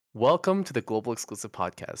Welcome to the Global Exclusive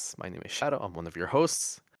Podcast. My name is Shadow. I'm one of your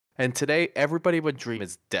hosts. And today, everybody but Dream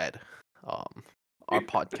is dead. Um, our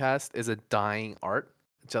podcast is a dying art,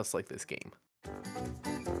 just like this game.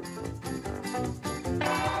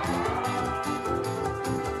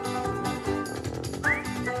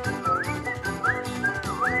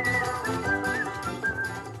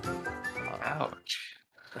 Uh, Ouch.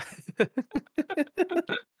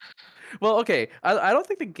 well, okay. I don't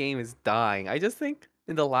think the game is dying. I just think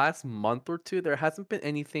in the last month or two, there hasn't been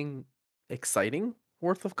anything exciting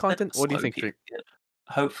worth of Bit of content. a What do you slow think, Dream? period.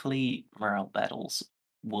 Hopefully, morale battles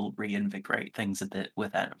will reinvigorate things a bit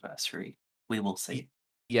with Anniversary. We will Y- see.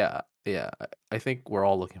 Yeah, yeah. I think we're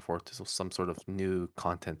all looking forward to some sort of new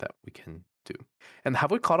content that we can do. And have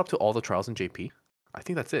we caught up to all the trials in JP? I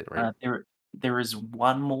think that's it, right? There is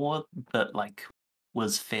one more that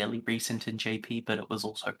was fairly recent in JP, but it was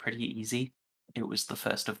also pretty easy. It was the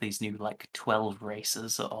first of these new 12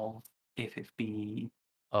 races of FFB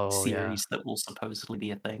Oh yeah, series that will supposedly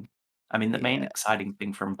be a thing. I mean, the main yeah. exciting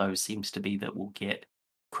thing from those seems to be that we'll get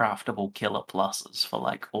craftable killer pluses for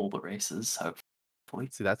all the races, hopefully.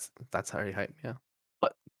 See, that's very hype. Yeah.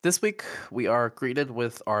 But this week we are greeted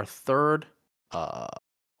with our third. Uh,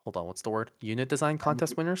 hold on, what's the word? Unit design And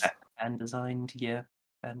contest winners. fan designed, yeah,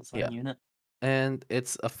 fan Yeah, design unit. and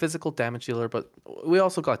it's a physical damage dealer, but we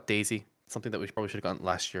also got Daisy, something that we probably should have gotten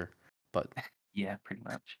last year, but Yeah, pretty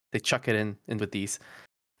much. they chuck it in with these.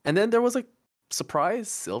 And then there was a surprise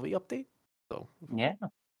Sylvie update. So Yeah.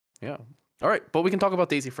 yeah. All right, but we can talk about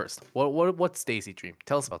Daisy first. What's Daisy Dream?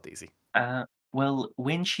 Tell us about Daisy. Well,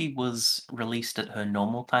 when she was released at her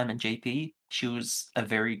normal time in JP, she was a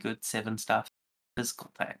very good 7-star physical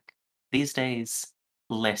tank. These days,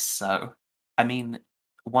 less so. I mean,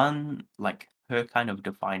 her kind of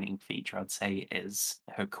defining feature, I'd say, is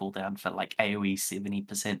her cooldown for AoE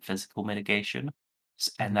 70% physical mitigation.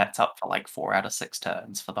 And Hmm. that's up for 4 out of 6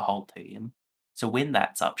 turns for the whole team. So when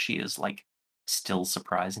that's up, she is still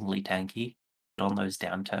surprisingly tanky on those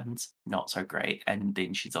downturns, not so great. And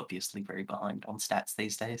then she's obviously very behind on stats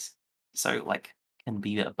these days. So, can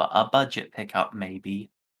be a budget pickup maybe,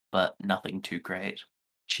 but nothing too great.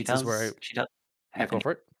 This is where I She does yeah, have go an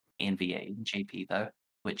for it. NVA in GP though,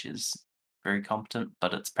 which is very competent,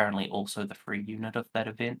 but it's apparently also the free unit of that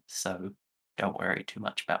event, so don't worry too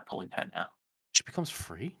much about pulling her now. She becomes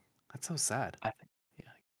free. That's so sad. I think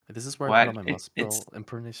Yeah. This is where I put well, on my it's Muspel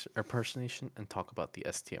impersonation and talk about the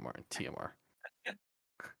STMR and TMR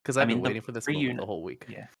because I I've been mean the waiting for this free moment the unit whole week.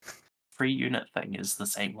 yeah. Free unit thing is the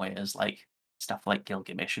same way as stuff like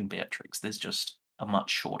Gilgamesh and Beatrix. There's just a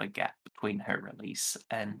much shorter gap between her release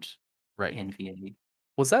and Right. NVA.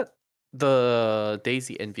 Was that the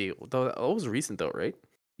Daisy NVA? Though that was recent though, right?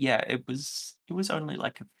 Yeah, it was only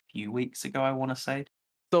a few weeks ago, I want to say.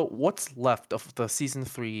 So what's left of the season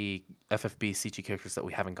 3 FFB CG characters that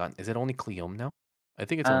we haven't gotten? Is it only Cleome now? I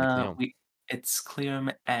think it's only Cleome. We It's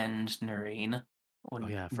Cleum and Noreen or Oh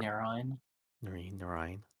yeah, Nerine.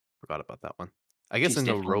 Narine. Forgot about that one. I guess She's in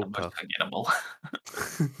the definitely the most Roka. forgettable.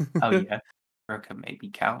 Oh yeah, Roka maybe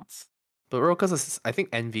counts. But Roka's I think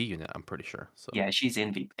NV unit, I'm pretty sure. So Yeah, she's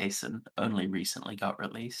Envy Basin. Only recently got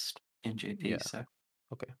released in JP, yeah. so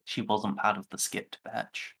Okay. she wasn't part of the skipped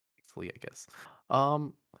batch. Thankfully, I guess.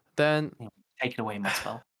 Um then Yeah. Take it away,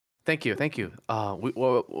 Muspel. thank you, thank you. When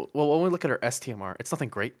we look at our STMR, it's nothing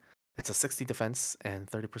great. It's a 60 defense and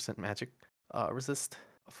 30% magic resist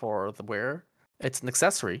for the wearer. It's an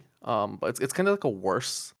accessory, but it's kind of like a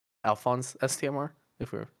worse Alphonse STMR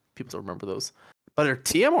if we're people to remember those. But her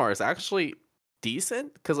TMR is actually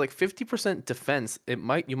decent because like 50% defense,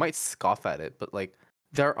 you might scoff at it, but like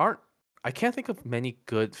there aren't. I can't think of many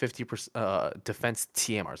good 50% defense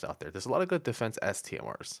TMRs out there. There's a lot of good defense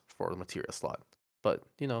STMRs for the material slot. But,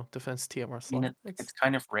 defense TMR I mean, slot, it's it's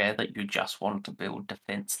kind of rare that you just want to build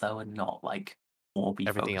defense though, and not more be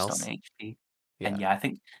everything focused on else. HP. And Yeah. yeah, I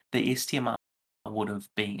think the STMR would have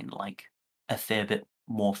been a fair bit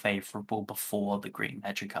more favorable before the Green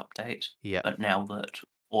Magic update, Yeah. but now that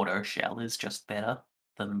Auto Shell is just better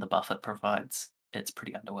than the buff it provides, it's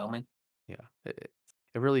pretty underwhelming. Yeah.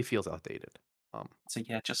 It really feels outdated. Um, So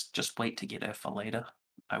yeah, just wait to get her for later,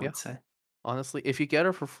 I yeah. would say. Honestly, if you get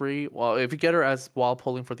her for free, well, if you get her as while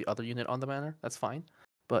pulling for the other unit on the banner, that's fine.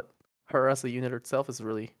 But her as a unit itself is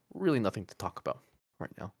really, really nothing to talk about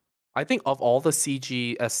right now. I think of all the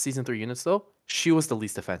CGS season 3 units though, she was the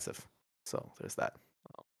least offensive. So there's that.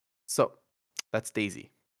 So that's Daisy.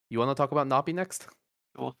 You want to talk about Nabi next?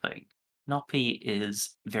 Sure thing. Noppy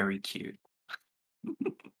is very cute.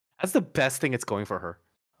 That's the best thing it's going for her.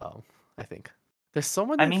 I think there's so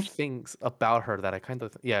I many mean, things about her that I kind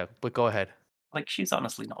of yeah. But go ahead. Like, she's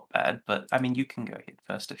honestly not bad, but, I mean, you can go ahead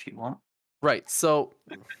first if you want. Right. So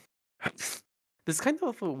this kind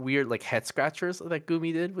of a weird like head scratchers that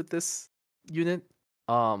Gumi did with this unit.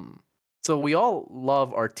 Um, so we all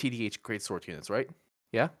love our TDH greatsword units, right?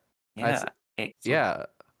 Yeah. I s- Yeah, excellent. yeah.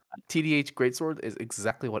 TDH greatsword is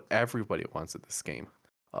exactly what everybody wants in this game.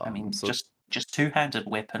 I mean, So just two-handed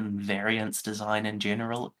weapon variants design in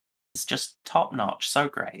general is just top-notch, so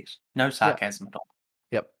great. No yeah, sarcasm at all.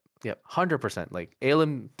 yep, yep, 100%. Like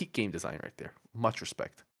Alim peak game design right there. Much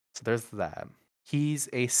respect. So there's that. He's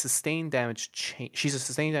a sustained damage chain. She's a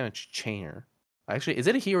sustained damage chainer. Actually, is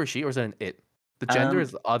it a he or she or is it an it? The gender Um,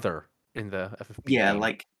 is other in the FFB yeah, game.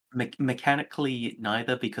 like, mechanically,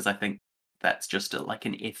 neither, because I think that's just like,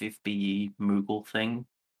 an FFB Moogle thing,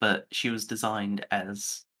 but she was designed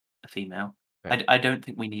as a female. Okay. I don't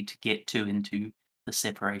think we need to get too into the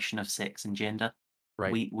separation of sex and gender.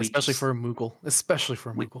 Right. We Especially just for a Moogle. Especially for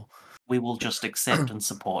a we Moogle. we will just accept and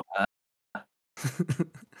support her.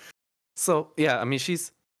 So yeah, I mean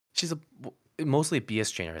she's a mostly a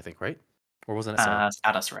BS chainer, I think, right? Or was it an SR?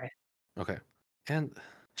 Status Ray. Okay. And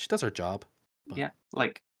she does her job, but Yeah,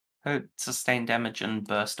 like, her sustained damage and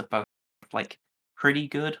burst are both, like, pretty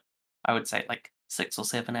good. I would say, like, 6 or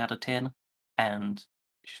 7 out of 10, and,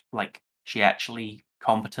 she actually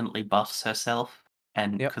competently buffs herself,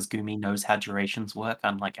 and yep, because Gumi knows how durations work,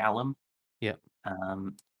 unlike Alum, yep,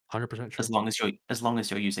 um, 100% true. as long as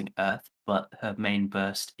you're using Earth, but her main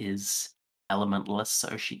burst is elementless,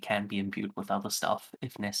 so she can be imbued with other stuff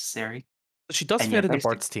if necessary. She does And yeah, fit into basic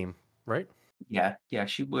Bart's team, right? yeah,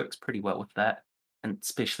 she works pretty well with that, and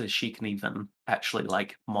especially she can even actually,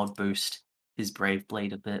 like, mod boost his Brave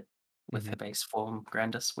Blade a bit with Hmm. her base form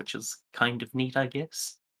Grandis, which is kind of neat, I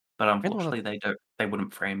guess, but I kind of want unfortunately, to. they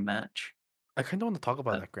wouldn't frame match. I kind of want to talk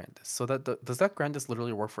about But, that Grandis. So does that Grandis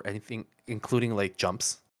literally work for anything, including like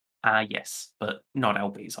jumps? yes, but not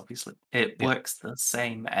LBs, obviously. It Yeah, works the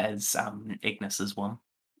same as, Ignis's one.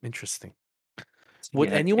 interesting. So, Would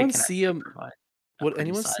yeah, it anyone can see actually provide a would pretty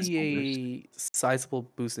anyone sizable boost. see a sizable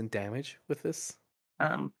boost in damage with this?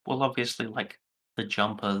 Well, obviously, like, the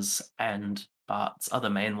jumpers and Barts are the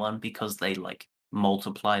main one because they, like,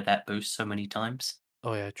 multiply that boost so many times.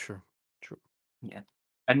 Oh yeah, true, true. Yeah.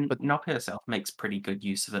 And But Knock herself makes pretty good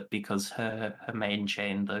use of it because her main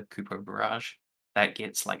chain, the Kupo Barrage, that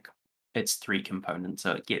gets, like, it's 3 components,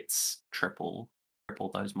 so it gets triple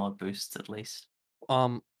those mod boosts at least.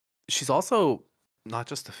 um, she's also not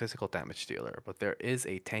just a physical damage dealer, but there is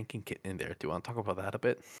a tanking kit in there. Do you want to talk about that a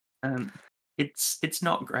bit? Um, it's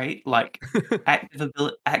not great, like,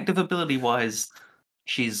 active ability wise,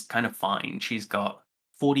 she's kind of fine. She's got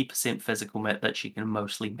 40% physical met that she can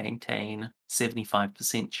mostly maintain,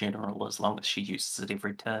 75% general as long as she uses it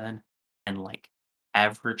every turn, and, like,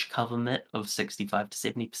 average cover met of 65 to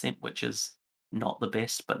 70%, which is not the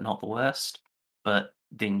best, but not the worst. But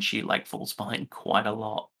then she, like, falls behind quite a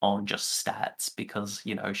lot on just stats because,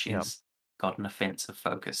 Yeah. she's got an offensive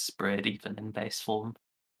focus spread even in base form.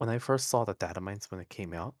 When I first saw the data mines when it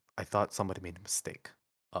came out, I thought somebody made a mistake.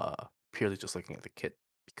 Purely just looking at the kit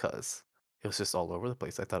because it was just all over the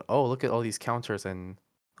place. I thought, oh, look at all these counters and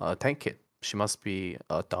tank kit. She must be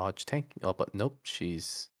a dodge tank. But nope,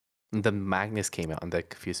 she's. And then Magnus came out and that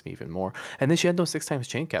confused me even more. And then she had no 6 times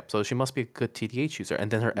chain cap, so she must be a good TDH user. And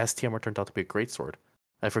then her STMR turned out to be a great sword.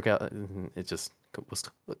 I forgot. It just was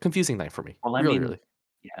a confusing night for me. Well, I Really, mean, really.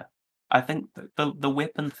 yeah. I think the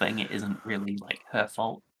weapon thing isn't really, like, her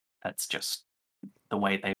fault. That's just the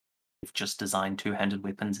way they've just designed two-handed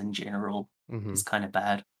weapons in general Mm-hmm. is kinda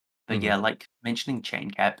bad. But Mm-hmm. yeah, like, mentioning chain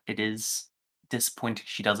cap, it is disappointing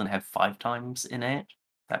she doesn't have 5 times in it.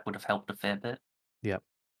 That would have helped a fair bit, Yeah.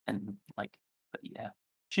 and, like, but yeah.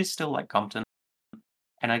 She's still, like, competent.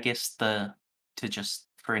 And I guess the to just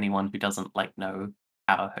for anyone who doesn't, like, know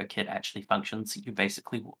how her kit actually functions, you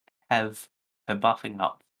basically have her buffing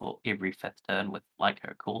up for every 5th turn with, like,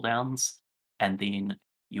 her cooldowns, and then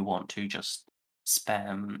you want to just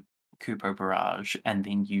spam Kupo Barrage and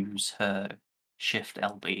then use her Shift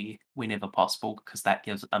LB whenever possible because that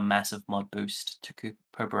gives a massive mod boost to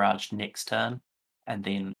Kupo Barrage next turn, and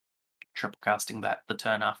then triple casting that the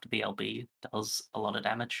turn after the LB does a lot of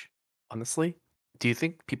damage. Honestly, do you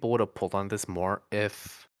think people would have pulled on this more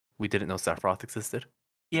if we didn't know Sephiroth existed?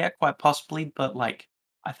 Yeah, quite possibly, but, like,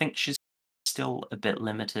 I think she's still a bit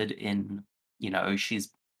limited in,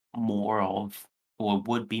 she's more of or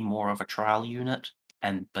would be more of a trial unit,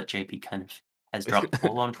 but JP kind of has dropped the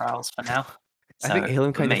ball on trials for now. I think So,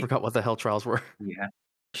 Aelin but kind of forgot what the hell trials were. yeah.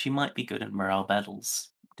 She might be good in morale battles,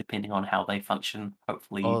 depending on how they function.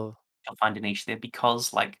 Hopefully, Oh, she'll find a niche there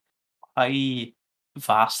because, like, I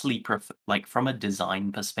vastly prefer, like, from a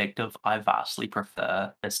design perspective, I vastly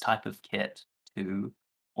prefer this type of kit to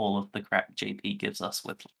all of the crap JP gives us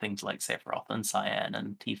with things like Sephiroth and Cyan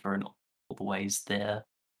and Tifa and all the ways they're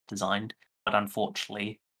designed. But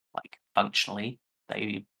unfortunately, like, functionally,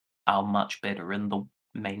 they are much better in the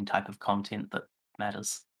main type of content that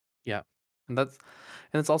matters. Yeah, and that's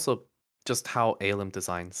and it's also just how ALM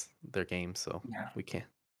designs their games, so Yeah. we can't.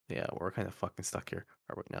 Yeah, we're kind of fucking stuck here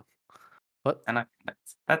right now. But And I think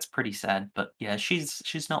that's pretty sad, but yeah,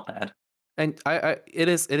 she's not bad. and it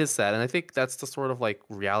is sad, and I think that's the sort of like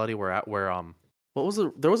reality we're at. Where what was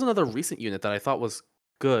there was another recent unit that I thought was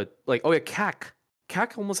good. Like oh yeah,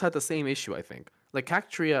 CAC almost had the same issue. I think like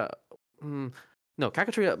Cactria, mm, no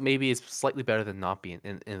Cacatria maybe is slightly better than Napi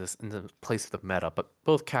in the place of the meta, but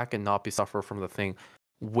both CAC and Napi suffer from the thing.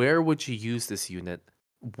 Where would you use this unit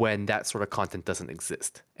when that sort of content doesn't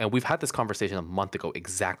exist? And we've had this conversation a month ago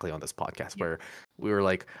exactly on this podcast Yeah. where we were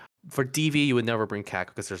like for DV, you would never bring CAC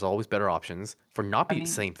because there's always better options. For I Napi, mean,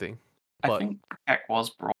 same thing. I But think Peck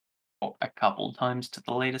was brought a couple times to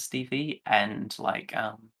the latest TV, and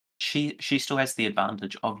she still has the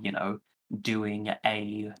advantage of doing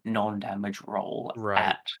a non-damage roll right,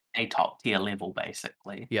 at a top tier level,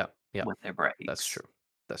 basically yeah, yeah, with her that's breaks. true.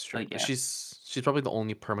 That's true. But yeah, She's probably the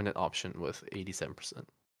only permanent option with 87%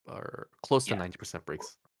 or close to yeah, 90%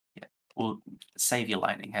 breaks. yeah. Well, Savior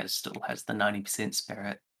Lightning still has the 90%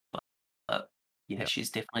 spirit, but yeah, Yeah,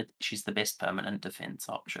 she's the best permanent defense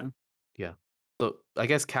option. yeah. So I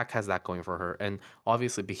guess CAC has that going for her, and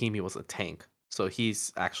obviously Bahimi was a tank, so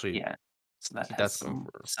he's actually Yeah, so that has that's going some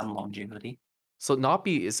for her. some longevity. So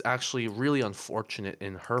Napi is actually really unfortunate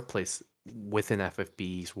in her place within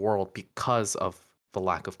FFB's world because of the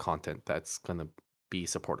lack of content that's gonna be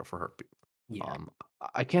supportive for her. Yeah. Um,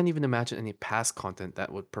 I can't even imagine any past content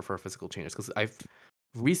that would prefer physical changers because I've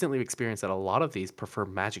recently experienced that a lot of these prefer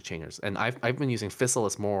magic changers, and I've been using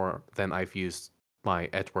Physalis more than I've used my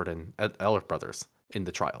Edward and Elric brothers in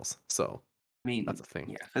the trials. So I that's mean, a thing.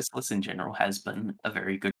 yeah, Fiskars in general has been a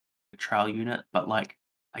very good trial unit, but like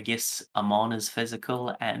I guess Amon is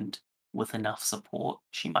physical and with enough support,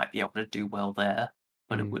 she might be able to do well there.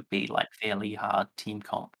 But it Hmm. would be like fairly hard team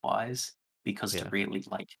comp wise because to Yeah.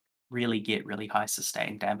 really get really high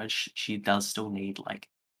sustained damage, she does still need like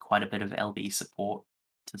quite a bit of LB support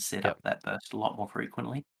to set Yep. up that burst a lot more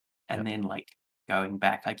frequently. And Yep. then like going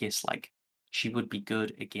back, I guess like she would be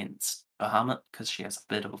good against Bahamut because she has a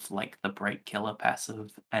bit of like the Break Killer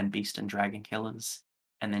passive and Beast and Dragon Killers,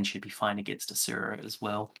 and then she'd be fine against Asura as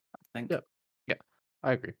well, I think. Yep. Yeah.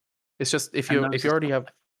 I agree. It's just And if those you are already still have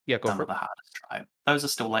like yeah, go some for of it. the hardest trials. Those are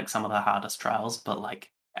still like some of the hardest trials, but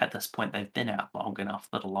like at this point they've been out long enough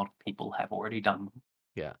that a lot of people have already done them.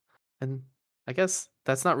 Yeah. And I guess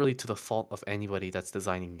that's not really to the fault of anybody that's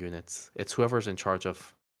designing units. It's whoever's in charge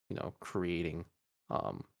of, creating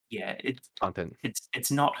um Yeah, it's content. it's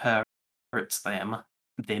it's not her, it's them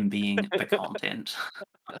being the content.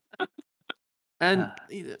 And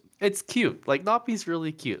Uh, it's cute. Like Noppi's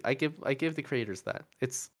really cute. I give the creators that.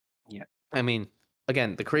 yeah, I mean,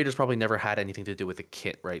 again, the creators probably never had anything to do with the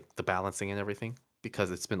kit, right? The balancing and everything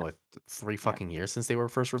because it's been like 3 yeah. fucking years since they were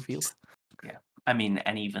first revealed. Yeah. I mean,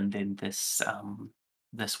 and even then this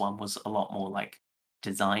one was a lot more like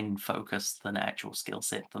design focused than actual skill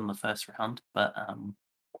set than the first round. But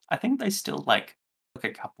I think they still like took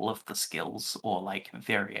a couple of the skills or like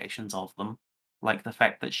variations of them. Like the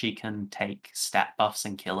fact that she can take stat buffs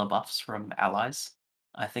and killer buffs from allies.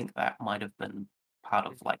 I think that might have been part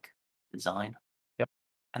of like design. Yep.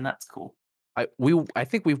 And that's cool. I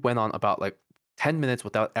think we went on about like 10 minutes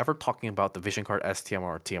without ever talking about the vision card STMR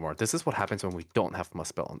or TMR. This is what happens when we don't have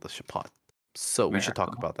Muspel on the pod. So we should talk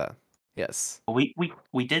Miracle. about that. Yes.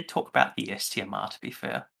 We did talk about the STMR to be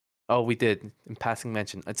fair. Oh, we did in passing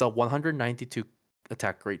mention. It's a 192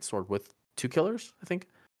 attack great sword with 2 killers, I think.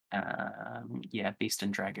 Yeah, Beast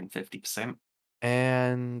and Dragon 50%.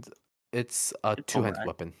 And it's a It's two-handed alright.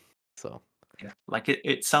 weapon. So, Yeah. Like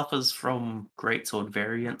it suffers from greatsword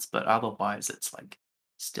variants, but otherwise it's like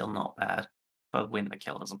still not bad. But when the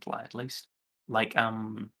killers apply at least. Like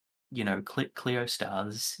Cleo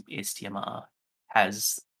Star's STMR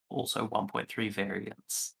has also 1.3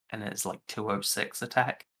 variants and it's like 206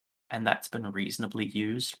 attack. And that's been reasonably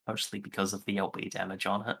used, mostly because of the LB damage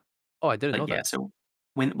on it. oh, I didn't know But yeah, that. so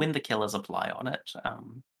when the killers apply on it,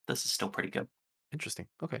 this is still pretty good. Interesting.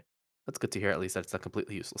 Okay. That's good to hear at least that it's not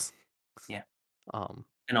completely useless. Yeah. Um,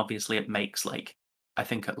 And obviously it makes I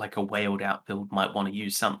think like a whaled out build might want to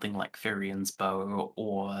use something like Firian's bow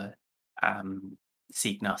or um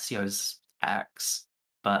Signacio's axe.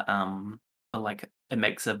 But like it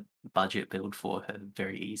makes a budget build for her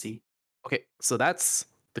very easy. Okay, so that's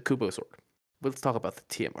the Kubo sword. Let's talk about the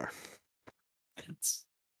TMR. It's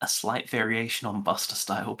a slight variation on Buster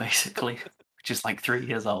style, basically, which is like 3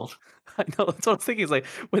 years old. I know that's what I was thinking. Is like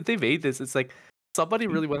when they made this, it's like somebody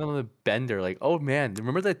Mm, really went on a bender. Like, oh man,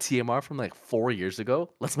 remember that TMR from like 4 years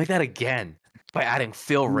ago? Let's make that again by adding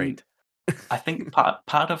fill I mean, rate. I think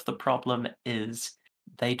part of the problem is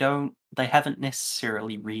they haven't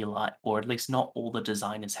necessarily realized, or at least not all the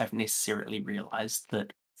designers have necessarily realized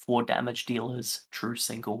that for damage dealers, true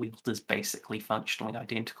single wield is basically functionally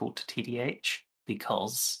identical to TDH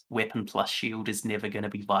because weapon plus shield is never going to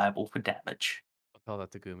be viable for damage. I'll tell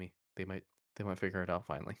that to Gumi. They might figure it out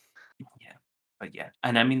finally. Yeah, but yeah,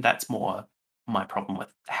 and I mean that's more my problem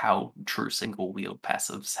with how true single wield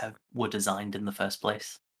passives have were designed in the first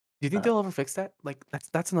place. Do you think But they'll ever fix that? Like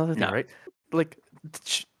that's another thing, no, right? Like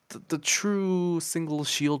the true single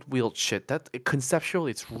shield wield shit.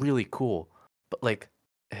 Conceptually it's really cool, but like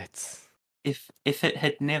it's if it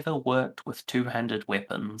had never worked with two-handed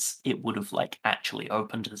weapons, it would have like actually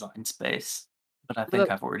opened design space. But I think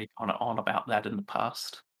that, I've already gone on about that in the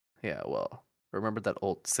past. yeah. Well, remember that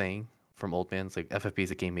old saying from old man's like FFP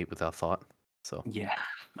is a game made without thought. So Yeah.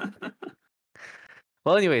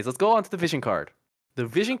 well, anyways, let's go on to the vision card. The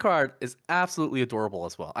vision card is absolutely adorable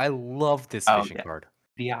as well. I love this Oh vision yeah, card.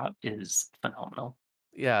 the art is phenomenal.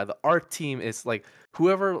 Yeah, the art team is like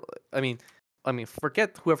whoever. I mean,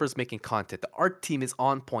 forget whoever's making content. The art team is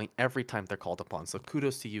on point every time they're called upon. So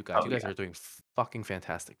kudos to you guys. Oh You guys yeah, are doing fucking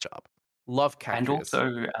fantastic job. Love and Cactrius.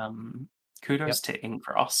 also kudos Yep. to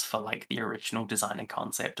Inkross for like the original design and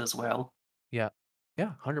concept as well. Yeah.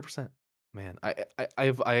 Yeah. 100%. Man,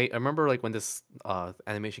 I remember like when this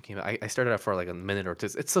animation came out. I started out for like a minute or two.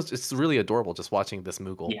 It's really adorable just watching this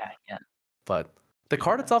Moogle. Yeah, yeah, But the really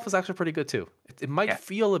card itself is nice. actually pretty good too. It might Yeah,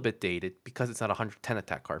 feel a bit dated because it's not a 110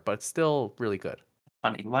 attack card, but it's still really good.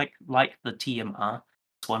 funny. Like the TMR,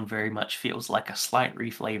 this one very much feels like a slight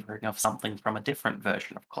reflavoring of something from a different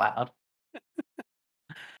version of Cloud.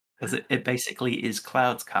 Because it basically is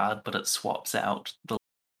Cloud's card, but it swaps out the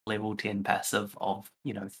level 10 passive of,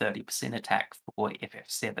 30% attack for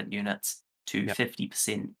FF7 units to Yeah,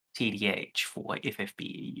 50% TDH for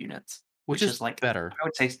FFBE units, which which is is like, better. I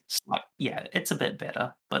would say, yeah, it's a bit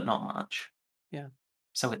better, but not much. Yeah.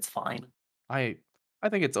 So it's fine. I I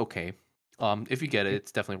think it's okay. If you get it, Yeah.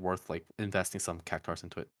 it's definitely worth like investing some cactars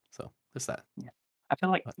into it. So there's that. Yeah. I feel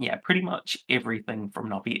like, But, yeah, pretty much everything from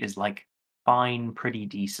Nobby is like fine, pretty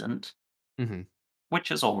decent, mhm. which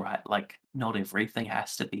is all right. Like, not everything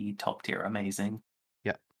has to be top tier amazing.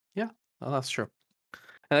 Yeah. Yeah. Oh, that's true.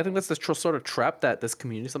 And I think that's the sort of trap that this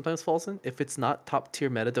community sometimes falls in. If it's not top tier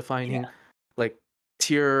meta Yeah. defining, like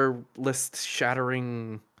tier list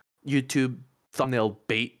shattering YouTube thumbnail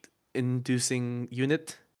bait inducing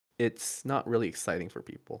unit, it's not really exciting for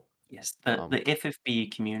people. Yes, Um, the FFB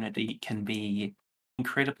community can be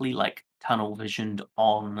incredibly, like, tunnel visioned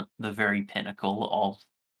on the very pinnacle of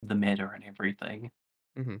the meta and everything,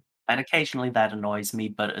 mhm. and occasionally that annoys me,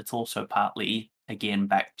 but it's also partly, again,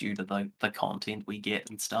 back due to the content we get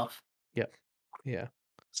and stuff, Yeah. Yeah.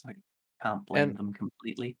 so I can't blame And them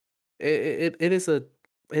completely. it is a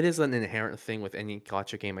it is an inherent thing with any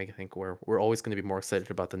gotcha game, I think, where we're always going to be more excited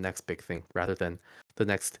about the next big thing rather than the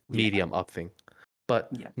next Yeah, medium up thing. But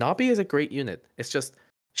yeah, Nabi is a great unit. It's just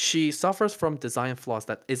she suffers from design flaws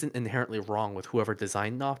that isn't inherently wrong with whoever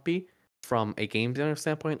designed Nabi from a game designer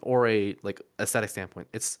standpoint or a like aesthetic standpoint.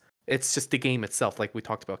 It's just the game itself, like we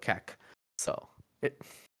talked about Kek. So it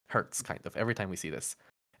hurts kind of every time we see this.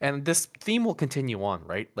 And this theme will continue on,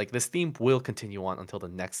 right? Like this theme will continue on until the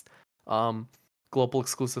next um global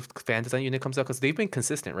exclusive fan design unit comes out because they've been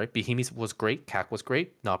consistent, right? Behemoth was great, Kak was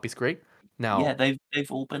great, Nabi's great. yeah, Now,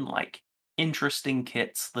 they've all been, like, interesting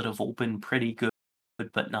kits that have all been pretty good,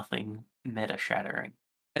 but nothing meta shattering.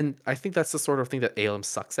 and I think that's the sort of thing that ALM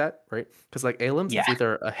sucks at, right? Because like ALM's, Yeah, it's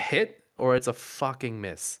either a hit or it's a fucking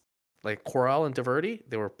miss. Like Coral and Diverti,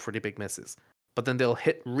 they were pretty big misses, but then they'll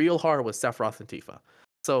hit real hard with Sephiroth and Tifa.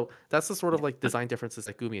 So that's the sort of yeah, like design differences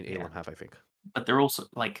that Gumi and yeah. ALM have, I think. But they're also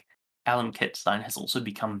like Alan Kitstein has also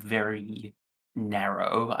become very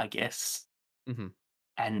narrow, I guess. Hmm.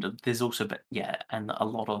 And there's also yeah, and a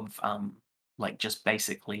lot of like just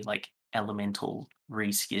basically like elemental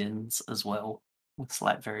reskins as well with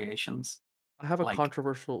slight variations. I have a Like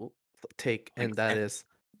controversial take, like and that Seph- is,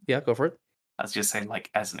 yeah, go for it. I was just saying like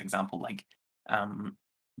as an example, like um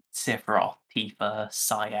Sephiroth, Tifa,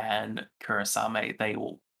 Cyan, Kurasame, they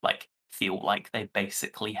all like feel like they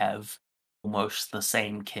basically have almost the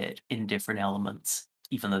same kit in different elements,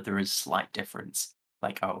 even though there is slight difference.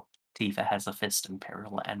 Like, oh, Tifa has a Fist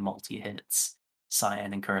Imperial and multi hits.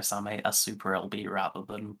 Cyan and Kurosame are Super LB rather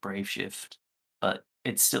than Brave Shift, but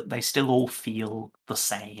it's still they still all feel the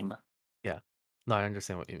same. Yeah. No, I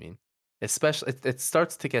understand what you mean. Especially, it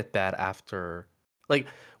starts to get bad after, like,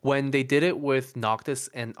 when they did it with Noctis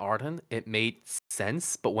and Arden, it made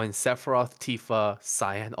sense. But when Sephiroth, Tifa,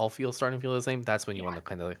 Cyan all starting to feel the same, that's when you Yeah, want to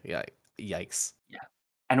kind of, yeah, yikes. yeah.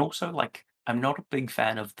 And also, like, I'm not a big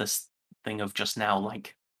fan of this thing of just now,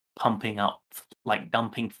 like, pumping up, like,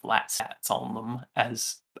 dumping flat stats on them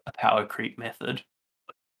as a power creep method.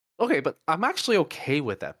 Okay, but I'm actually okay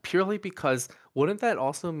with that purely because wouldn't that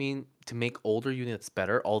also mean to make older units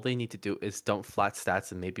better, all they need to do is dump flat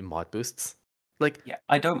stats and maybe mod boosts? Like, Yeah,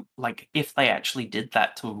 I don't like, if they actually did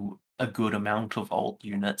that to a good amount of old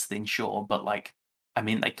units, then sure, but, like, I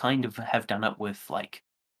mean, they kind of have done it with, like,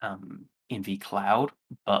 Envy Cloud,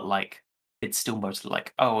 but, like, it's still mostly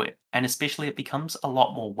like, oh, and especially it becomes a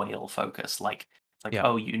lot more whale focused, like, it's like, yeah,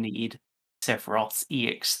 oh, you need Sephiroth's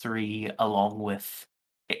EX3 along with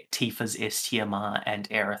Tifa's STMR and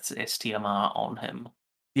Aerith's STMR on him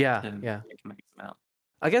yeah, to, yeah. like, max him out.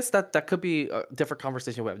 I guess that could be a different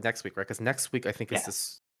conversation we have next week, right? Because next week I think is Yeah,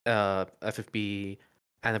 this FFB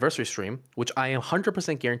anniversary stream, which I am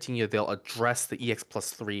 100% guaranteeing you they'll address the EX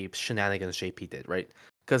plus 3 shenanigans JP did, right?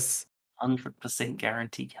 Because 100%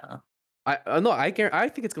 guarantee, huh? I no, I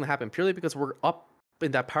think it's gonna happen purely because we're up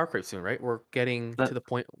in that power creep soon, right? We're getting to But the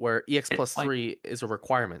point where EX it's plus like, 3 is a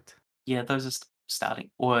requirement. yeah, those are starting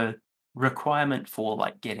or requirement for,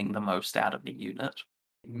 like, getting the most out of the unit,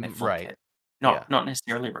 full Right. kit. Yeah. Not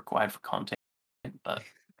necessarily required for content, but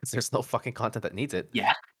Because there's no fucking content that needs it.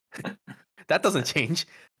 yeah. That doesn't So, change.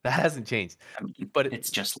 That hasn't changed. I mean, But it's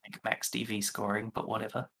just like max DV scoring, but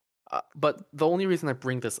whatever. but the only reason I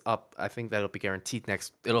bring this up, I think that it'll be guaranteed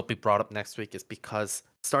next. It'll be brought up next week, is because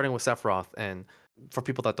starting with Sephiroth, and for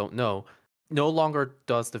people that don't know, no longer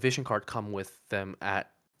does the vision card come with them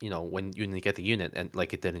at when you get the unit, and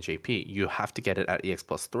like it did in JP, you have to get it at EX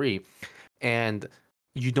plus 3, and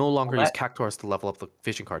you no Well, longer use Cactuars to level up the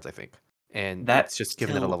vision cards, I think, and that's it's just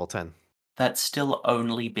given at a still level 10. that's still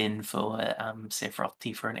only been for, Sephiroth,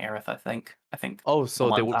 Tifa, and Aerith, I think. I think Oh, the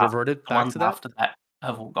so they ones would after revert it the back ones to that? after that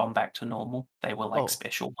have all gone back to normal. They were, like, Oh,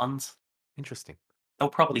 special ones. interesting. They'll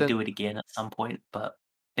But probably then do it again at some point, but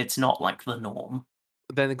it's not like the norm.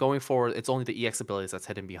 going forward, it's only the EX abilities that's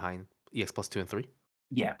hidden behind EX plus 2 and 3.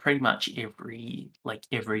 Yeah, pretty much every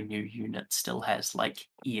new unit still has, like,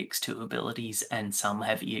 EX2 abilities, and some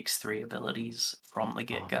have EX3 abilities from the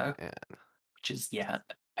Oh get-go, man. which is, yeah,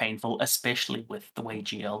 painful, especially with the way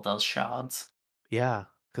GL does shards. Yeah,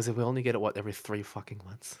 because if we only get it, what, every 3 fucking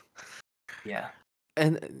months? Yeah,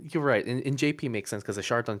 And you're right. In JP makes sense because the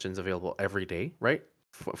shard dungeon's available every day, right?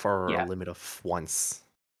 For a yeah, limit of once.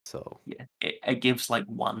 So, yeah. It gives, like,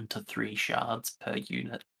 1 to 3 shards per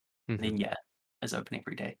unit, and mhm. then, yeah, it's open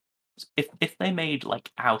every day. If they made,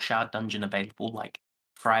 like, our shard dungeon available, like,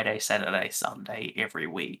 Friday, Saturday, Sunday every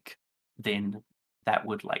week, then that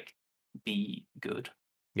would, like, be good.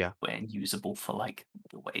 Yeah. And usable for, like,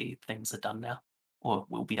 the way things are done now, or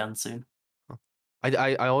will be done soon. Huh.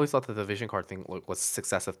 I always thought that the vision card thing was a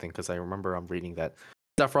successive thing because I remember I'm reading that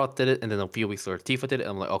Sephiroth did it, and then a few weeks later Tifa did it. And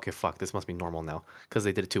I'm like, okay, fuck, this must be normal now because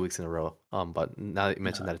they did it 2 weeks in a row. But now that you No,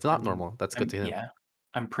 mentioned that it's I not mean, normal, that's good to hear. yeah,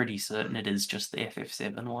 I'm pretty certain it is just the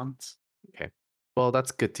FF7 ones. Okay. Well,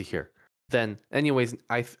 that's good to hear. Then, anyways,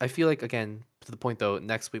 I feel like, again, to the point though,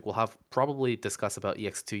 next week we'll have probably discuss about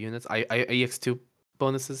EX2 units. EX2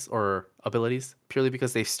 bonuses or abilities purely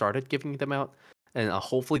because they started giving them out, and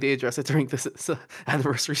hopefully they address it during this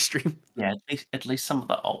anniversary stream. Yeah, at least some of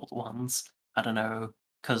the old ones. I don't know,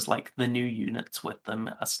 because like, the new units with them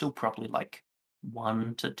are still probably, like,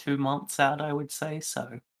 1 to 2 months out, I would say,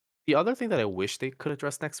 so The other thing that I wish they could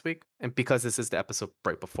address next week, and because this is the episode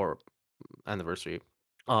right before anniversary,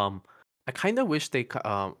 um, I kind of wish they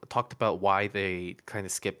talked about why they kind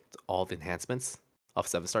of skipped all the enhancements of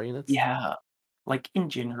 7-star units. yeah. Like, in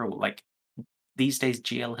general, like, these days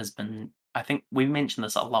GL has been, I think we mentioned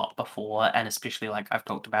this a lot before, and especially, like, I've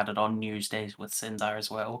talked about it on news days with Senzar as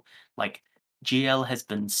well. Like, GL has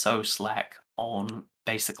been so slack on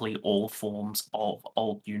basically all forms of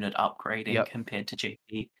old unit upgrading Yep. compared to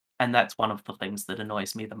GP, and that's one of the things that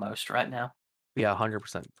annoys me the most right now. Yeah,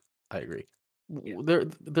 100%. I agree. Yeah.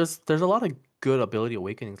 There's a lot of good ability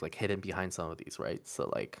awakenings like hidden behind some of these, right? So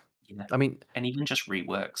like, Yeah. I mean, And even just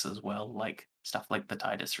reworks as well, like stuff like the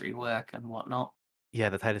Titus rework and whatnot. yeah,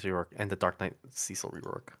 the Titus rework and the Dark Knight Cecil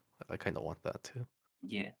rework. I kind of want that too.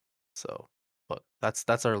 Yeah. So, but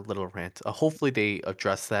that's our little rant. Hopefully they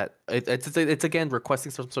address that. It's again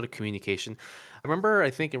requesting some sort of communication. I remember I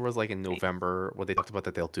think it was like in November where they talked about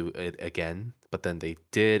that they'll do it again, but then they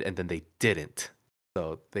did and then they didn't.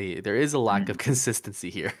 So there is a lack of Mm, consistency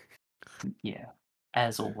here. yeah.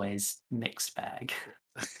 As always, mixed bag.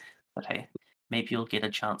 But hey, maybe you'll get a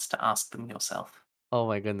chance to ask them yourself. Oh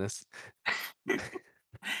my goodness.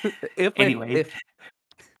 If I Anyway, if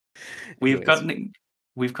we've anyways, gotten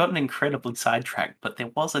we've gotten incredibly sidetracked, but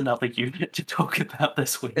there was another unit to talk about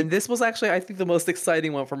this and week. this was actually, I think, the most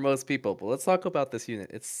exciting one for most people, but let's talk about this unit.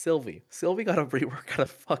 It's Sylvie. Sylvie got a rework out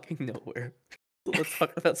of fucking nowhere. So let's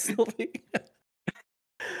talk about Sylvie.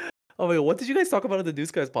 Oh my god, what did you guys talk about in the News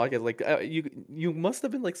Guys podcast? Like, you must have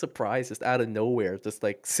been, like, surprised just out of nowhere, just,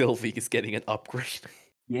 like, Sylvie is getting an upgrade.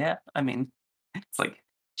 Yeah, I mean, it's like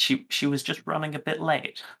she was just running a bit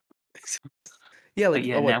late. Yeah, But like,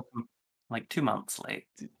 yeah, oh, now what? like 2 months late.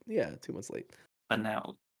 Yeah, 2 months late. But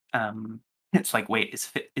now, it's like, wait,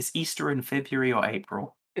 is Easter in February or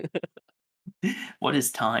April? What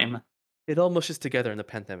is time? It all mushes together in the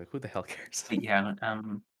pandemic, who the hell cares? But yeah,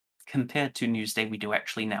 compared to Newsday, we do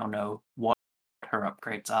actually now know what her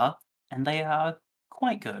upgrades are, and they are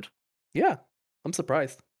quite good. Yeah, I'm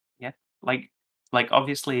surprised. Yeah, like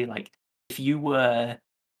obviously, like if you were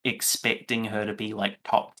expecting her to be like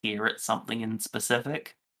top tier at something in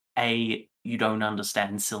specific, A, you don't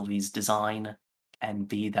understand Sylvie's design, and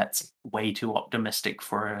B, that's way too optimistic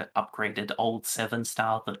for a upgraded old 7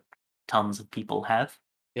 star that tons of people have.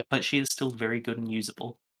 Yep. But she is still very good and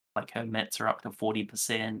usable. Like her mets are up to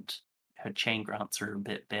 40%, her chain grants are a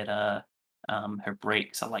bit better, her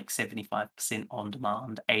breaks are like 75% on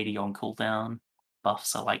demand, 80 on cooldown.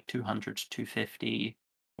 Buffs are like 200 to 250.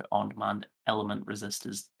 Your on-demand element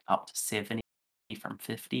resistors up to 70 from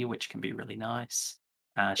 50, which can be really nice.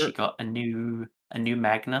 She Er got a new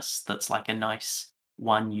Magnus that's like a nice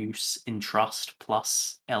one use Entrust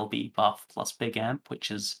plus LB buff plus big amp,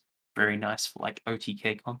 which is very nice for like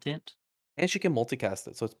OTK content. and she can multicast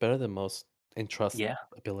it, so it's better than most Entrust Yeah,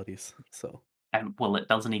 abilities, so and well, it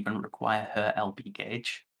doesn't even require her LB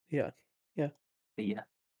gauge. yeah. Yeah. But yeah,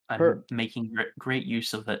 Her I'm making great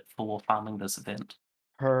use of it for farming this event.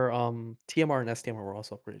 TMR and STMR were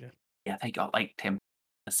also upgraded. Yeah, they got like 10%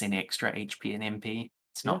 extra HP and MP.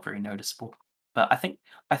 It's Yeah. not very noticeable. But I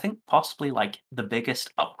think possibly like the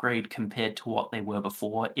biggest upgrade compared to what they were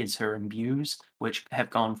before is her imbues, which have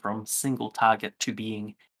gone from single target to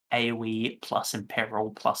being AoE plus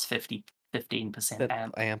imperil plus 15% That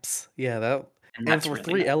amp. amps. Yeah, that And and that's for really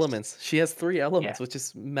 3 nice. elements. She has 3 Yeah. elements, which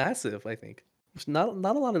is massive, I think. Which not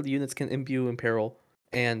a lot of the units can imbue Imperil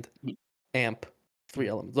and y- amp 3 mm.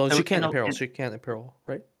 elements. Oh, So she can't Imperil, she can't Imperil,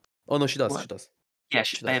 right? Oh, no, she does, what? she does. Yeah,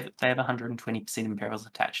 She they does. have 120% imperils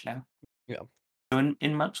attached now. Yeah. So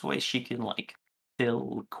in much ways, she can like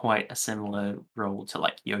fill quite a similar role to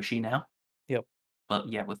like Yoshi now. Yep. But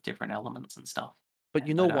yeah, with different elements and stuff, But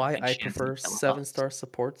you and know I don't why think I she has any prefer killer buffs. 7-star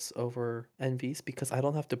supports over NVs? Because I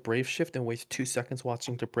don't have to Brave Shift and waste 2 seconds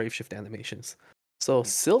watching the Brave Shift animations. So Yeah.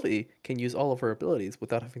 Sylvie can use all of her abilities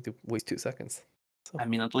without having to waste 2 seconds. So, I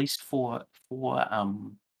mean, at least for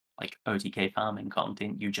like OTK farming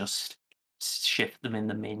content, you just shift them in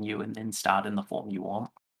the menu and then start in the form you want.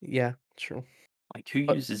 yeah, true. Like, who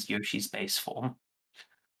But uses Yoshi's base form?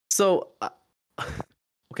 so,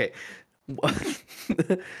 okay.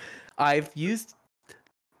 I've used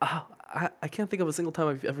I can't think of a single time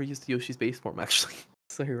I've ever used Yoshi's base form, actually.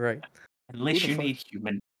 So you're right. Who Unless the you fuck? need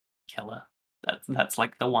human killer. That's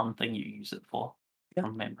like the one thing you use it for Yeah.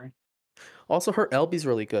 from memory. Also, her LB's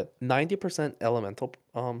really good. 90% elemental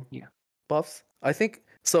Yeah. buffs. I think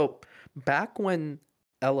so. Back when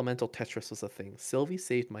elemental Tetris was a thing, Sylvie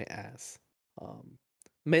saved my ass. Um,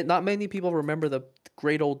 not many people remember the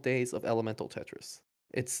great old days of elemental Tetris.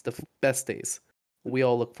 It's the best days. We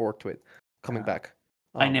all look forward to it coming Uh, back.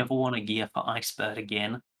 I Um, never want to gear for Icebird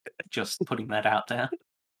again. Just putting that out there.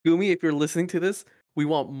 Gumi, if you're listening to this, we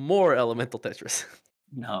want more elemental Tetris.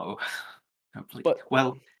 No. But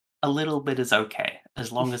Well, a little bit is okay,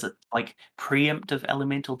 as long as it's, like, preemptive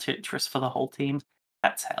elemental Tetris for the whole team,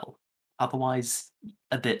 that's hell. Otherwise,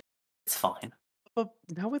 a bit it's fine. but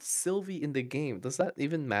now with Sylvie in the game, does that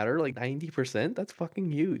even matter? Like 90%? That's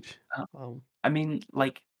fucking huge. Uh, Um, I mean,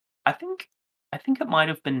 like, I think I think it might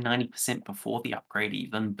have been 90% before the upgrade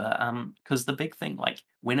even, but, because the big thing, like,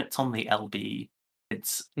 when it's on the LB,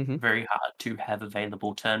 it's mhm, very hard to have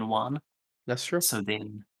available turn 1. that's true. So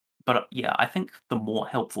then but, yeah, I think the more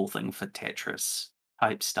helpful thing for Tetris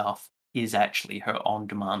type stuff is actually her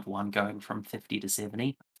on-demand one going from 50 to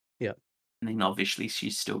 70, Yeah. and then obviously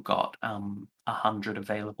she's still got, 100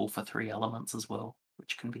 available for 3 elements as well,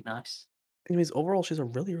 which can be nice. Anyways, overall, she's a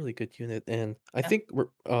really, really good unit, and I Yeah, think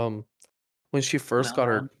when she first got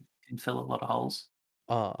her can fill a lot of holes.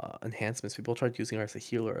 enhancements, people tried using her as a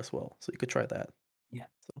healer as well, so you could try that. Yeah.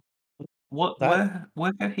 So What That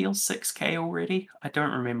were her heels 6K already? I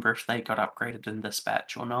don't remember if they got upgraded in this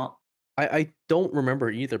batch or not. I don't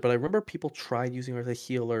remember either, but I remember people tried using her as a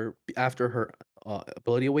healer after her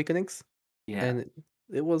ability awakenings, Yeah. and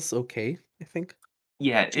it was okay. I think.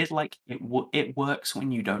 Yeah, She, it works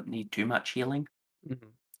when you don't need too much healing.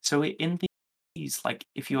 mhm. So in these, like,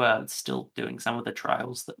 if you are still doing some of the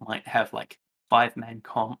trials that might have like 5-man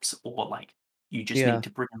comps, or like you just need Yeah, to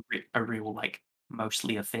bring a real like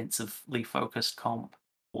mostly offensively focused comp,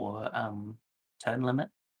 or turn limit,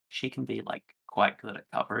 she can be like quite good at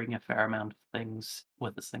covering a fair amount of things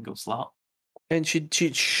with a single slot. and she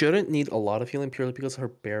shouldn't need a lot of healing purely because her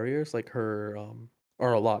barriers, like her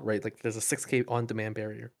are a lot, right? Like there's a 6K on demand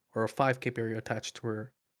barrier or a 5K barrier attached to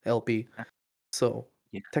her LB. Uh, So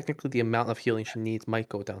Yeah, technically, the amount of healing she needs might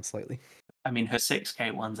go down slightly. I mean her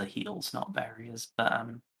 6K ones are heals, not barriers, but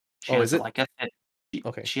she Oh, is has it? like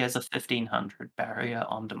Okay. she has a 1500 barrier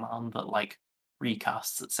on demand that like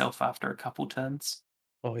recasts itself after a couple turns.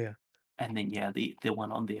 Oh yeah. And then, yeah, the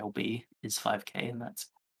one on the LB is 5K, and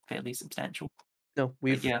that's fairly substantial. No, But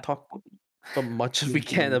we've yeah, talked as much as we we've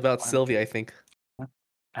can been about trying to. Sylvia, I think.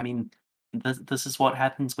 I mean, this is what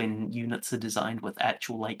happens when units are designed with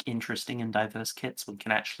actual, like, interesting and diverse kits. We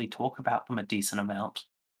can actually talk about them a decent amount.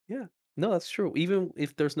 Yeah. No, that's true. Even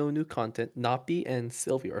if there's no new content, Napi and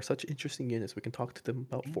Sylvia are such interesting units. We can talk to them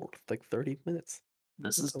about Yeah, for like 30 minutes.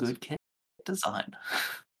 this That is was good kit design.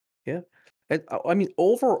 yeah. And I mean,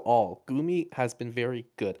 overall, Gumi has been very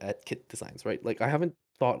good at kit designs, right? Like I haven't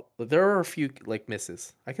thought there are a few like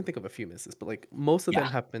misses. I can think of a few misses, but like most of Yeah, them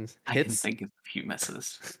have been I can hits. think of a few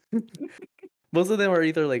misses. Most of them are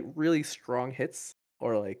either like really strong hits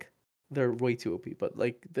or like they're way too OP. But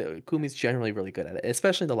like the Gumi's generally really good at it,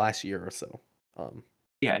 especially in the last year or so. Um,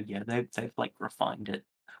 Yeah, yeah, they've, like, refined it.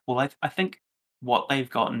 Well, I think what they've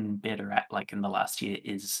gotten better at, like, in the last year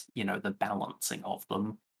is, the balancing of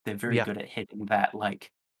them. They're very yeah. good at hitting that,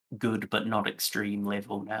 like, good but not extreme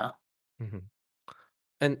level now, Mhm.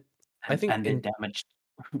 And I and think their in damage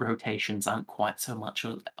rotations aren't quite so much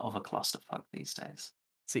of a clusterfuck these days.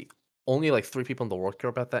 see only like 3 people in the world care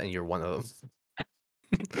about that, and you're one of them.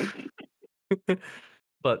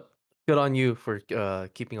 But good on you for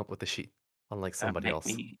keeping up with the sheet, unlike Don't somebody make else.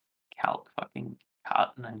 me calc fucking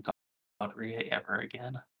Carton and Godria ever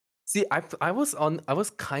again. See, I was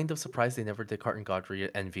kind of surprised they never did Carton Godfrey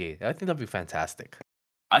at NVA. I think that'd be fantastic.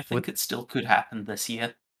 I With think it still could happen this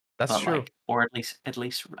year, that's but, true. like, or at least,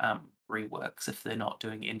 reworks if they're not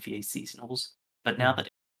doing NVA seasonals. But now Mhm. that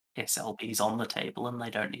SLB's on the table and they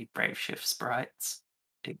don't need Brave Shift sprites,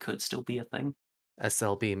 it could still be a thing.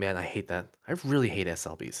 SLB, man, I hate that. I really hate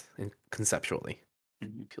SLBs in conceptually.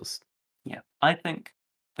 Mhm. Feels Yeah, I think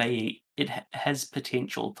it has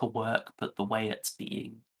potential to work, but the way it's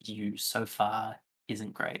being used so far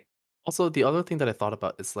isn't great. also the other thing that I thought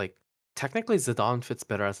about is like technically Zidane fits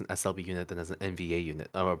better as an SLB unit than as an NVA unit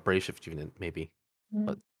or a Brave Shift unit, maybe.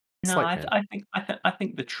 But Mm. No, slight rant. I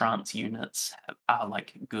think the trance units are,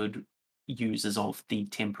 like, good users of the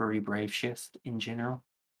temporary Brave Shift in general.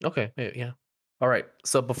 Okay, yeah. All right.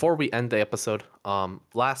 So before we end the episode,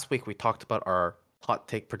 last week we talked about our hot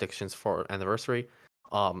take predictions for anniversary.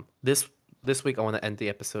 This week I want to end the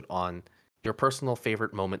episode on your personal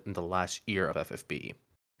favorite moment in the last year of FFB,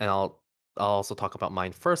 and I'll also talk about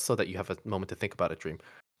mine first so that you have a moment to think about it, Dream.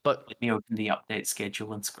 But Let me open the update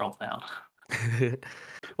schedule and scroll down.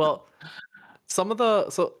 well, some of the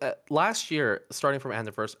so last year, starting from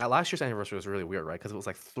anniversary, last year's anniversary was really weird, right? Because it was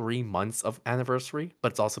like 3 months of anniversary,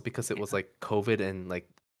 but it's also because it was Yeah. like COVID and like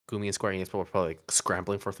Gumi and Square Enix were probably like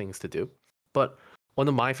scrambling for things to do. But one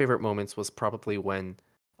of my favorite moments was probably when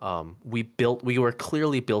we were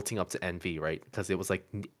clearly building up to NV, right? Because it was like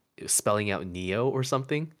spelling out Neo or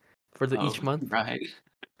something for the Oh, each month. right.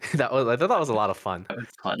 I thought that was a lot of fun. That was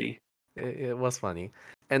funny. It was funny.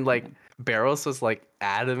 And like Barros was like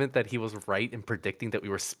adamant that he was right in predicting that we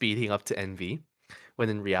were speeding up to NV, when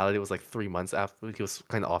in reality it was like 3 months after he was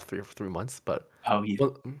kind of off 3 for 3 months. But Oh, yeah.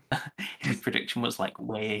 well, His prediction was, like,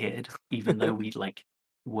 way ahead, even though we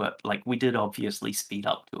did obviously speed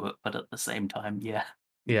up to it, but at the same time, yeah,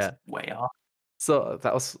 he was yeah. way off. So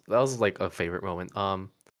that was like a favorite moment.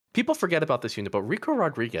 People forget about this unit, but Rico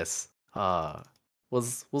Rodriguez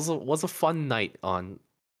was a fun night on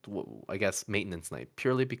I guess maintenance night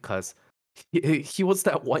purely because he was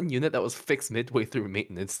that one unit that was fixed midway through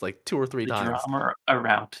maintenance like 2 or 3 times. The drama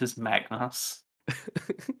around his Magnus.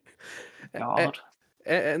 and, God.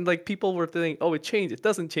 and like people were thinking, oh, it changed. It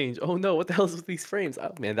doesn't change. Oh no, what the hell is with these frames?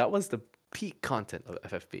 Oh man, that was the peak content of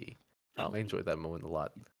FFB. I enjoyed that moment a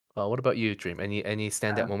lot. What about you, Dream? Any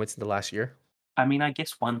standout Uh, moments in the last year? I mean, I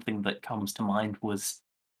guess one thing that comes to mind was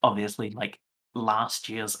obviously, like, last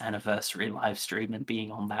year's anniversary live stream and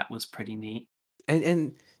being on that was pretty neat.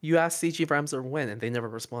 And you asked CG Ramsar when, and they never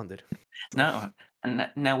responded. So No,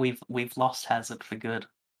 and now we've lost Hazard for good,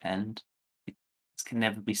 and it can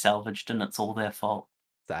never be salvaged, and it's all their fault.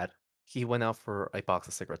 sad. He went out for a box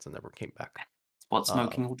of cigarettes and never came back. It's what Uh,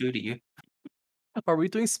 smoking will do to you. are we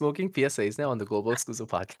doing smoking PSAs now on the Global Exclusive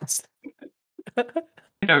Podcast?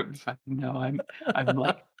 I don't fucking know. I'm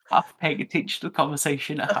like half paying attention to the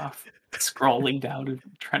conversation, half scrolling down and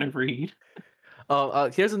trying to read.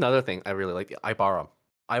 Here's another thing I really like. Ibara.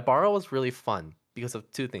 Ibara was really fun because of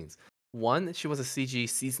two things. One, she was a CG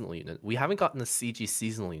seasonal unit. We haven't gotten a CG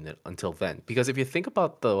seasonal unit until then. Because if you think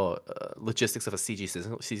about the logistics of a CG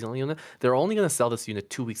seasonal unit, they're only going to sell this unit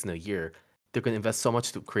 2 weeks in a year. They're going to invest so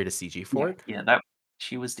much to create a CG for Yeah, it. yeah, that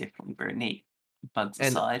she was definitely very neat. Bugs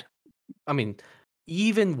And aside. I mean,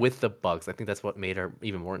 even with the bugs, I think that's what made her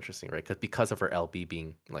even more interesting, right? Because of her LB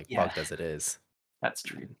being like Yeah, bugged as it is. that's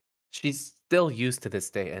true. And she's still used to this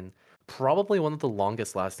day and probably one of the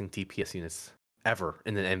longest lasting DPS units ever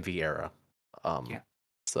in an MV era. Um, Yeah.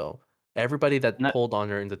 so everybody that And that pulled on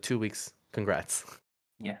her in the 2 weeks, congrats.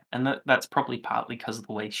 yeah, and that's probably partly because of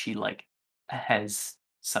the way she, like, has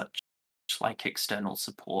such, like, external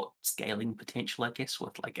support scaling potential, I guess,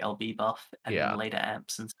 with, like, LB buff and then Yeah, later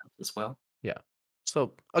amps and stuff as well. yeah.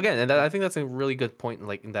 So again, and Yeah, I think that's a really good point.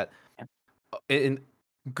 Like in that, yeah, in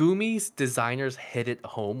Gumi's designers hit it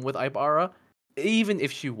home with Ibara, even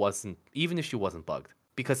if she wasn't bugged,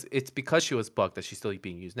 because it's because she was bugged that she's still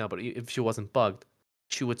being used now. But if she wasn't bugged,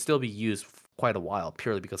 she would still be used quite a while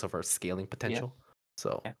purely because of her scaling yeah, potential.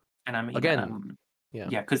 So yeah, and I mean, again,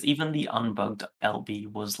 yeah, yeah, because even the unbugged LB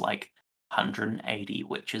was, like, 180,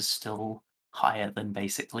 which is still higher than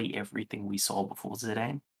basically everything we saw before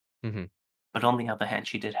Zidane. hmm But on the other hand,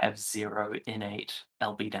 she did have 0 innate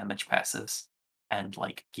LB damage passives, and,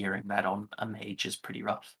 like, gearing that on a mage is pretty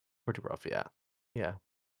rough. pretty rough. Yeah, yeah.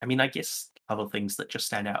 I mean, I guess other things that just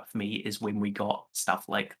stand out for me is when we got stuff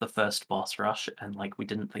like the first boss rush and, like, we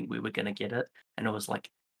didn't think we were gonna get it, and it was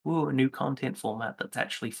like, "Ooh, a new content format that's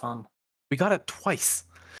actually fun." We got it twice.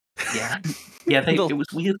 Yeah. Yeah, In they the it was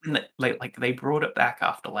weird when that like, they brought it back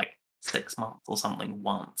after, like, 6 months or something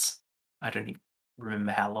once. I don't even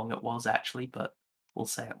remember how long it was actually, but we'll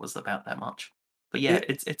say it was about that much. But yeah,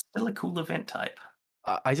 it, it's still a cool event type.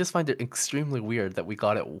 I just find it extremely weird that we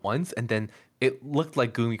got it once and then it looked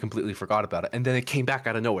like Gumi completely forgot about it and then it came back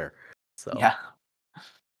out of nowhere. So, Yeah.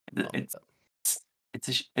 It um,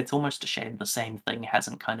 it's it's almost a shame the same thing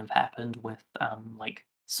hasn't kind of happened with, like,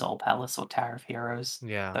 Soul Palace or Tower of Heroes.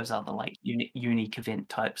 yeah, Those are the, like, unique event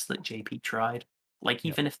types that JP tried. Like,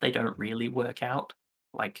 yep, even if they don't really work out,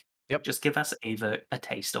 like, yep. just give us a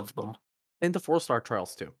taste of them. And the 4-star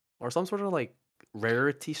trials too, or some sort of like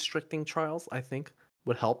rarity stricting trials. I think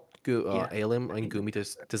would help Yeah. Alim I and think that Gumi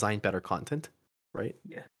to design better content, right?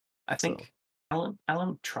 yeah. I So think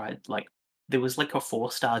Alan tried, like there was, like, a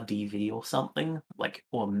four-star DV or something, like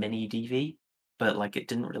or mini DV, but, like, it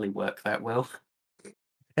didn't really work that well.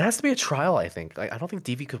 it has to be a trial. I think. I don't think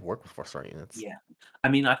DV could work with 4-star units. Yeah. I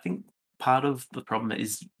mean, I think part of the problem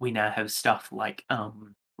is we now have stuff like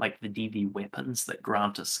the DV weapons that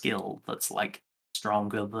grant a skill that's, like,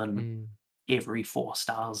 stronger than Mm. every 4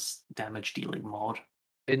 stars damage dealing mod.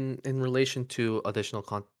 In relation to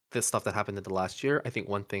additional this stuff that happened in the last year, I think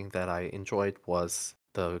one thing that I enjoyed was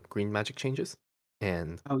the green magic changes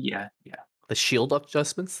and Oh, yeah, yeah. the shield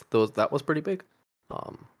adjustments. Those that was pretty big.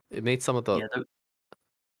 It made some of the Yeah,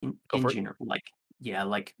 go in for it. general, like yeah,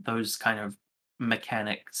 like, those kind of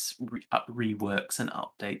mechanics, reworks and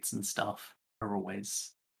updates and stuff are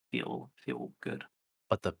always feel good.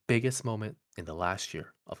 But the biggest moment in the last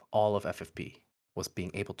year of all of FFP was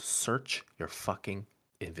being able to search your fucking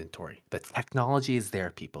inventory. The technology is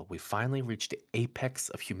there, people. We finally reached the apex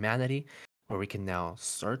of humanity where we can now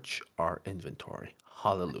search our inventory.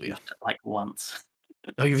 I've Hallelujah. used it, like, once.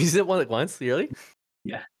 Oh, you've used it one once? Really?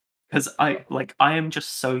 Yeah, because I am just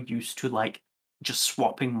so used to, like, just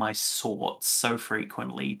swapping my sorts so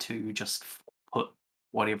frequently to just put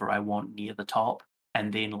whatever I want near the top,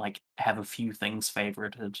 and then, like, have a few things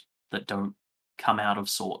favorited that don't come out of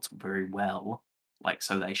sorts very well, like,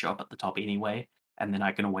 so they show up at the top anyway, and then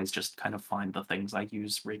I can always just kind of find the things I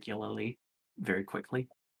use regularly very quickly.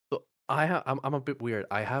 So I'm a bit weird.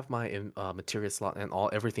 I have my materia slot and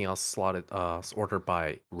everything else slotted ordered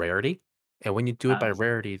by rarity. And when you do it by Yeah,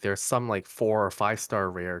 rarity, there's some like 4 or 5 star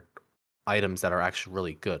rare items that are actually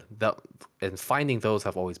really good. That and finding those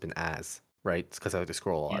have always been as right because I like to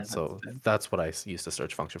scroll a yeah, lot. that's So fair. that's what I use the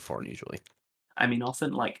search function for usually. I mean,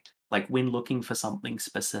 often, like when looking for something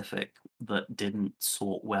specific that didn't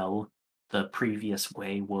sort well, The previous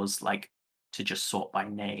way was like to just sort by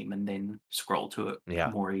name and then scroll to it Yeah,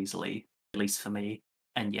 more easily, at least for me.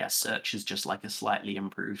 And yeah, search is just like a slightly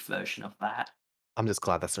improved version of that. I'm just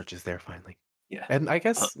glad that search is there finally. Yeah. And I But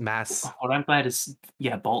guess mass. what I'm glad is,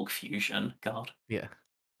 yeah, bulk fusion. God, Yeah,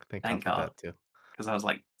 thank God thank for God. that too. Because I was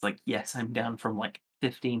like, yes, I'm down from like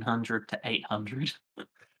 1500 to 800.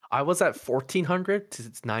 I was at 1400 to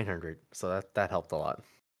it's 900, so that helped a lot.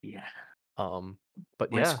 Yeah. Um,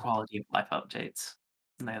 but Less yeah, quality of life updates.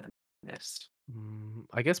 And they're the best.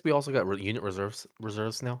 I guess we also got unit reserves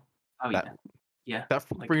now. Oh That yeah. Yeah. that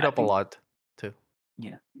Like freed I up a think lot too.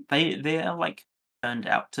 yeah. They are like turned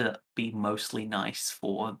out to be mostly nice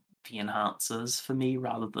for the enhancers for me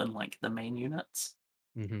rather than like the main units.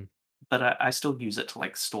 Hmm. But I still use it to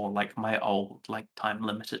like store like my old like time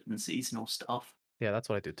limited and seasonal stuff. Yeah, that's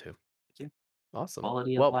what I do too. Yeah. Awesome.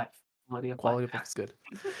 Quality of Well, life. Quality of life. quality of life is good.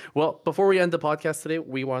 Well, before we end the podcast today,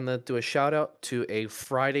 we want to do a shout out to a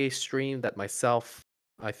Friday stream that myself,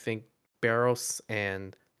 I think Barros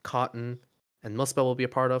and Cotton and Muspel will be a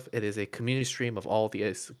part of. It is a community stream of all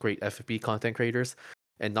the great FFB content creators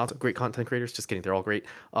and not great content creators. Just kidding, they're all great.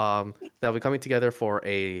 That'll be coming together for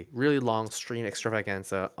a really long stream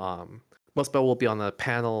extravaganza. Muspel will be on the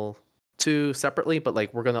panel two separately, but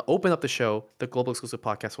like we're gonna open up the show. The Global Exclusive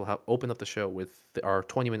Podcast will have open up the show with our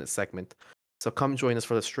 20-minute segment. So come join us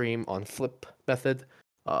for the stream on Flip Method,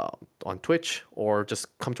 on Twitch, or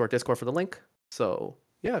just come to our Discord for the link. So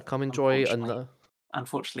yeah, come enjoy. Unfortunately.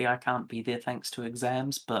 Unfortunately I can't be there thanks to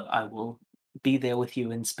exams, but I will be there with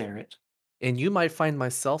you in spirit. And you might find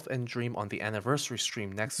myself and Dream on the anniversary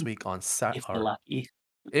stream next week on If we're or lucky.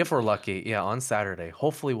 if we're lucky, yeah, on Saturday.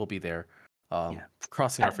 Hopefully we'll be there. Yeah.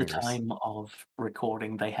 Crossing our At the fingers. time of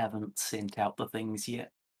recording, they haven't sent out the things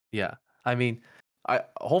yet. Yeah, I mean, I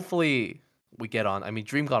hopefully we get on. I mean,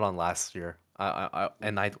 Dream got on last year. I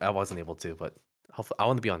wasn't able to, but hopefully I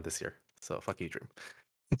want to be on this year. So fuck you, Dream.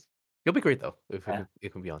 You'll be great though if Yeah. you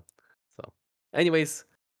can be on. So, anyways,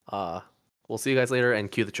 uh, we'll see you guys later and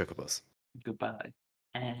cue the chocobos. Goodbye.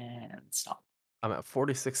 And stop. I'm at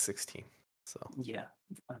 4616. So Yeah.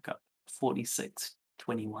 I've got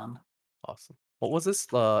 4621. awesome. What was this?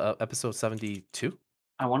 Episode 72.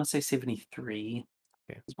 I want to say 73.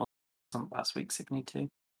 Okay, Wasn't last week 72?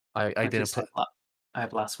 I I didn't just put. I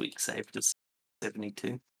have last week saved as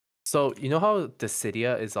 72. So you know how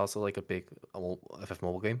Dissidia is also like a big FF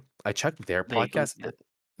mobile game. I checked their There you go. podcast. Yeah.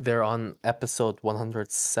 They're on episode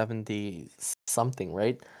 170 something,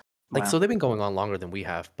 right? Like so Wow. they've been going on longer than we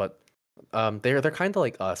have, but they're kind of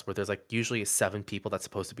like us where there's like usually 7 people that's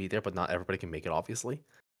supposed to be there, but not everybody can make it obviously.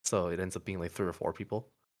 So it ends up being like 3 or 4 people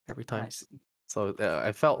every time. I see. So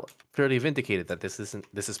I felt fairly vindicated that this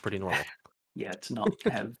is pretty normal. Yeah, to not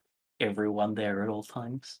have everyone there at all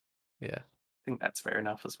times. Yeah. I think that's fair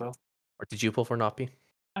enough as well. Or did you pull for Napi?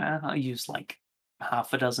 I use like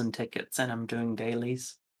half a dozen tickets and I'm doing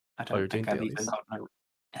dailies. I Oh, you're don't doing think dailies?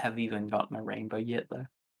 have even got my rainbow yet though.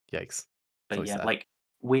 Yikes. It's But always yeah, sad. like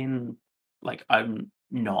when like I'm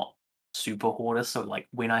not super hoarder, so like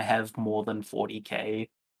when I have more than 40k,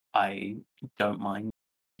 I don't mind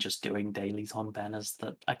just doing dailies on banners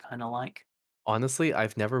that I kind of like. Honestly,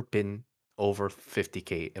 I've never been over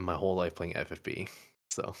 50k in my whole life playing FFB.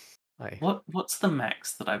 So I What's the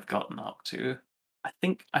max that I've gotten up to? I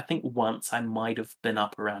think once I might have been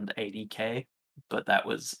up around 80k, but that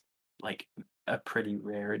was like a pretty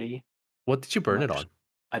rarity. what did you I'm burn it on?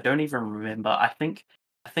 I don't even remember. I think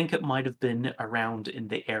it might have been around in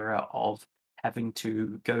the era of having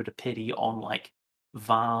to go to pity on like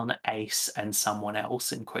Varn, Ace, and someone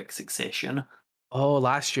else in quick succession. Oh,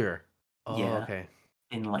 last year. Oh, Yeah, okay.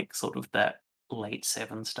 in like sort of that late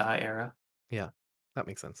 7-star era. Yeah, that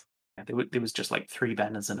makes sense. Yeah, there was just like 3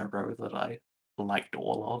 banners in a row that I liked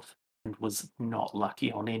all of and was not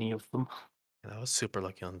lucky on any of them. And I was super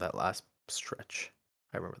lucky on that last stretch.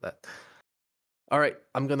 I remember that. All right,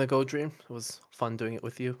 I'm gonna go, Dream. It was fun doing it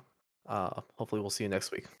with you. Hopefully we'll see you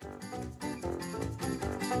next week.